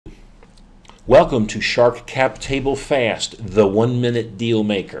Welcome to Shark Cap Table Fast, the 1-minute deal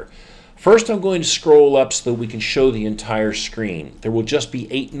maker. First, I'm going to scroll up so that we can show the entire screen. There will just be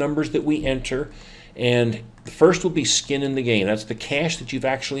 8 numbers that we enter, and the first will be skin in the game. That's the cash that you've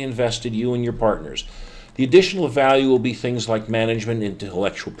actually invested, you and your partners. The additional value will be things like management,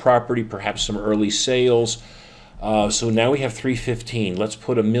 intellectual property, perhaps some early sales. So now we have 315. Let's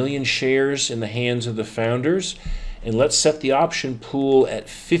put 1 million shares in the hands of the founders. And let's set the option pool at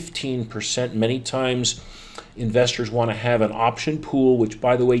 15%. Many times investors want to have an option pool, which,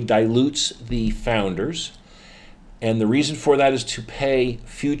 by the way, dilutes the founders. And the reason for that is to pay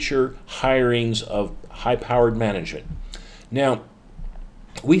future hirings of high-powered management. Now,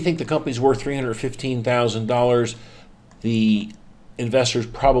 we think the company's worth $315,000. The investors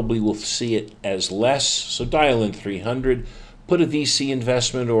probably will see it as less, so dial in 300. Put a VC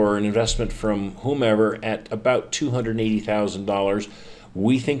investment or an investment from whomever at about $280,000.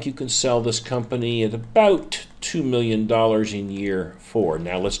 We think you can sell this company at about $2 million in year 4.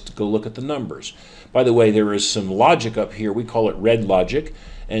 Now let's go look at the numbers. By the way, there is some logic up here. We call it red logic,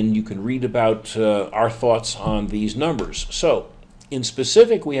 and you can read about our thoughts on these numbers. So, in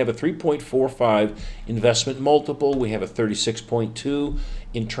specific, we have a 3.45 investment multiple. We have a 36.2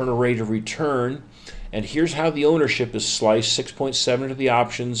 internal rate of return. And here's how the ownership is sliced: 6.7 to the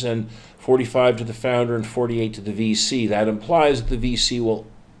options and 45 to the founder and 48 to the VC. That implies that the VC will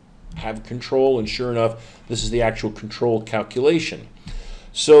have control, and sure enough, this is the actual control calculation.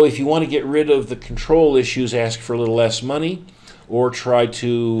 So if you want to get rid of the control issues, ask for a little less money, or try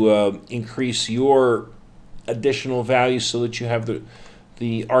to increase your additional value so that you have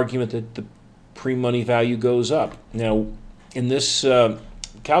the argument that the pre-money value goes up. Now, in this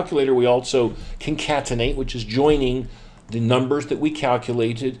calculator, we also concatenate, which is joining the numbers that we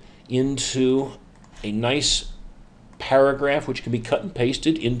calculated into a nice paragraph which can be cut and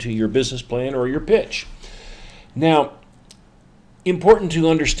pasted into your business plan or your pitch. Now, important to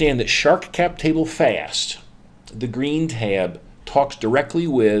understand that Shark Cap Table Fast, the green tab, talks directly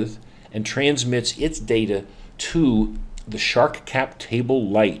with and transmits its data to the Shark Cap Table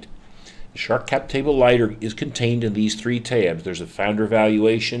Lite. The Shark Cap Table Lite is contained in these 3 tabs. There's a founder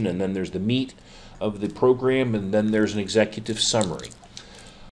valuation, and then there's the meat of the program, and then there's an executive summary.